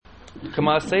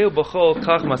Kamaseu b'chol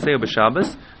kach maseu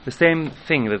b'Shabbos. The same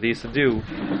thing that they used to do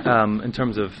in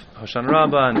terms of Hoshana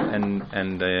Rabbah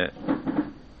and the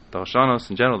Hoshanos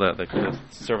in general, the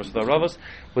service of the Ravos,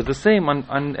 was the same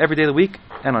on every day of the week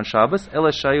and on Shabbos.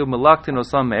 Ela shayu melaktin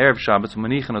osam me'erev Shabbos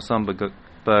u'manichin osam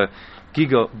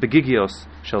begigios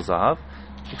shel zahav.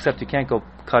 Except you can't go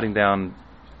cutting down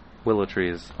willow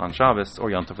trees on Shabbos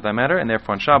or Yom Tov for that matter, and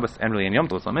therefore on Shabbos and really in Yom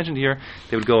Tov, it's not mentioned here,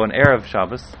 they would go on Erev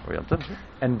Shabbos or Yom Tov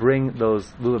and bring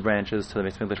those lulav branches to the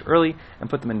Beis Mikdash early and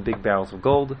put them in big barrels of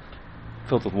gold,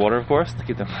 filled with water, of course, to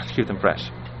keep them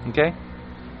fresh. Okay?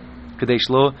 Kadesh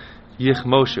lo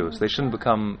yichmoshu, so they shouldn't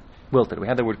become wilted. We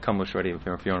had the word kamush already if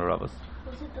you're on Ravos.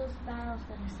 Was it those barrels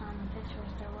that I saw in the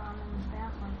pictures that were on the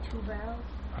back, like 2 barrels?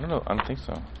 I don't know. I don't think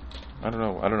so. I don't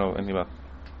know anything about.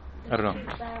 I don't know.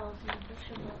 2 barrels in the picture.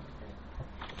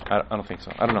 I don't think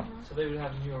so. I don't know. So they would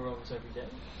have new aromas every day?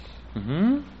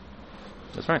 Mm-hmm.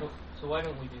 That's right. So why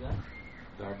don't we do that?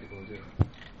 There are people who do.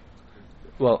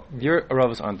 Well, your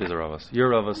aravos aren't these aravos.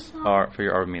 Your aravos are for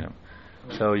your arminum.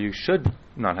 So you should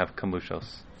not have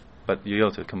kamushos, but you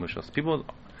also have kamushos. People,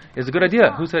 it's a good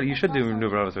idea. Who said you should do new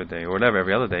aravos every day or whatever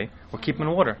every other day, or keep them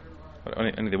in water?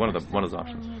 Only one of those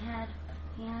options. He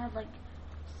had like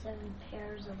 7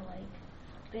 pairs of like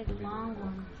big long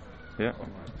ones. Yeah,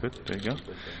 good. There you go.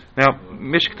 Now,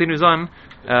 Mish continues on.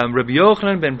 Rabbi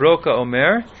Yochanan ben Broka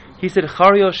Omer, he said,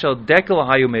 "Chario shel dekel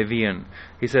hayu mevian."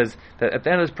 He says that at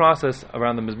the end of this process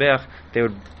around the mizbeach, they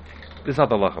would. This is not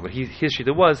the halacha, but his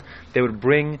shita was they would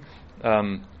bring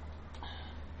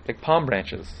like palm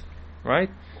branches, right?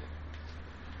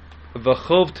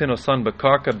 V'chov tinosan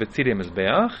bekarka betzidei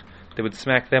mizbeach. They would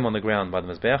smack them on the ground by the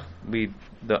mizbeach. The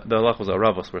halacha was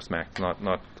aravos were smacked, not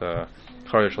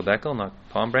chario shel dekel, not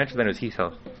palm branches. Then it was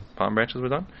hisel. Palm branches were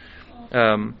done.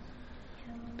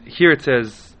 Here it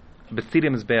says betzidei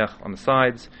mizbeach on the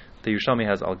sides. The Yerushalmi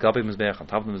has al gabi mizbeach on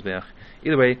top of the mizbeach.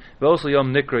 Either way, also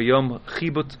Yom Nikra Yom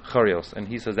Chibut Charios, and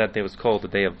he says that day was called the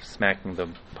day of smacking the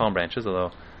palm branches,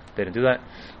 although they didn't do that.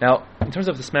 Now, in terms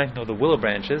of the smacking of the willow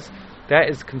branches, that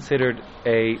is considered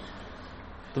the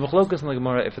machlokas in the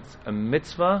Gemara if it's a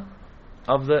mitzvah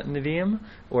of the Nevi'im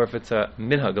or if it's a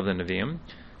minhag of the Nevi'im.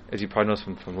 As you probably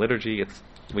know from liturgy,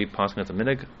 we pass it's a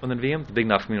minhag of the Nevi'im. The big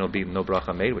nafmin will be no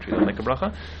bracha made, which we don't make a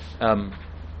bracha.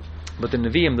 But the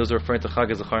Nevi'im, those are referring to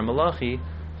Chag Zachar Malachi,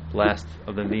 last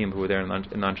of the Nevi'im who were there in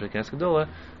Anshe Knesset Gedolah,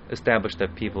 established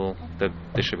that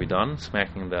this should be done,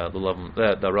 smacking the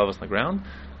ravos on the ground.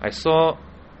 I saw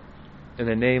in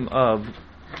the name of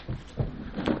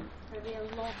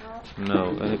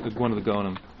one of the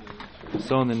Gonim.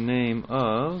 So in the name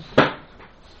of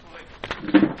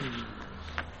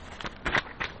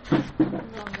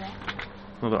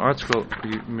the art scroll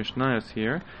Mishnayos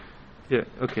here. Yeah,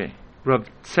 okay. Rav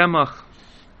Tzemach,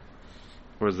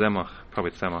 or Zemach, probably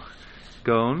Tzemach,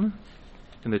 Gaon,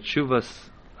 in the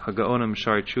Tshuvas Hagaonim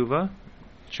Shari Tshuva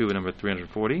number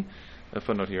 340. A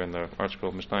footnote here in the art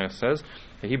scroll Mishnayos says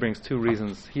that he brings 2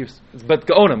 reasons. But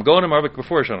Gaonim are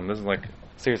before Rishonim. This is like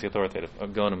seriously authoritative.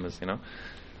 Gaonim is,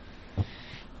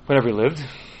 whenever he lived,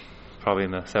 probably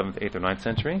in the 7th, 8th, or 9th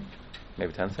century,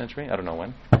 maybe 10th century. I don't know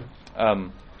when.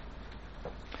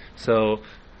 So.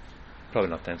 Probably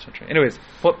not 10th century. Anyways,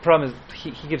 what problem is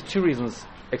he gives 2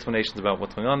 explanations about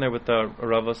what's going on there with the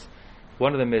Ravos.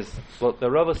 One of them is, the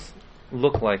Ravos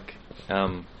look like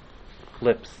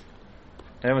lips.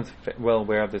 Everyone's well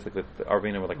aware of this, like the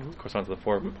Arvina were corresponds to the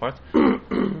 4 parts.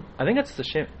 I think that's the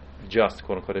shame,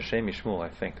 quote unquote, a shame Shmuel. I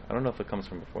don't know if it comes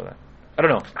from before that. I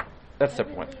don't know. That's a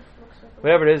separate point.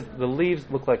 Whatever it is, the leaves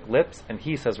look like lips, and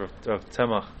he says Rav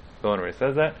Tzemach Goner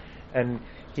says that, and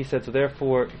he said, so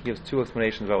therefore, he gives 2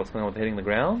 explanations about what's going on with hitting the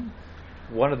ground.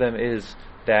 One of them is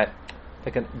that,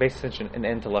 like an basically an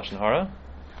end to Lashon Hara,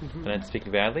 an end to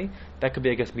speaking badly. That could be,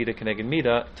 I guess, Mida Keneged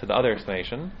Mida to the other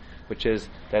explanation, which is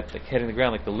that hitting the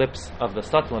ground, like the lips of the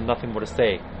Satan, nothing more to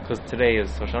say. Because today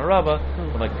is Hoshana Rabbah,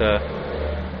 and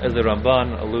as the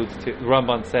Ramban alludes to, the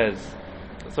Ramban says,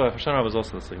 so Hoshana Rabbah is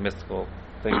also this mystical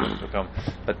thing to come,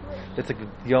 but it's like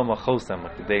the Yom HaChosem,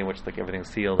 like the day in which everything's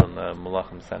sealed and the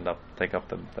Malachim take up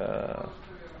the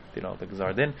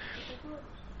Gzar Din.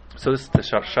 So this is to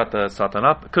shut the Satan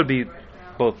up. It could be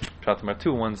both shut them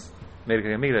 2. One's maybe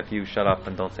if you shut up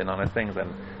and don't say nice things,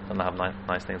 then they'll not have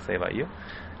nice things to say about you.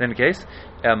 In any case,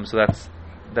 so that's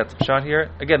shot here.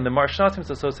 Again, the Marshat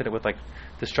seems associated with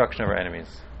destruction of our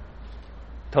enemies.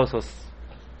 Tosos,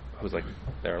 who's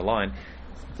they're aligned,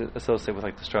 associated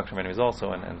with destruction of enemies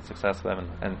also, and success of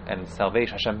them, and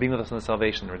salvation. Hashem being with us in the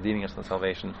salvation, redeeming us in the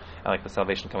salvation, and the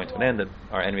salvation coming to an end, and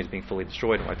our enemies being fully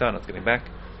destroyed and wiped out, and it's getting back.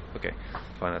 Okay,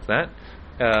 fine, that's that.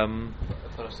 I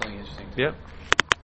thought of something interesting. Yeah.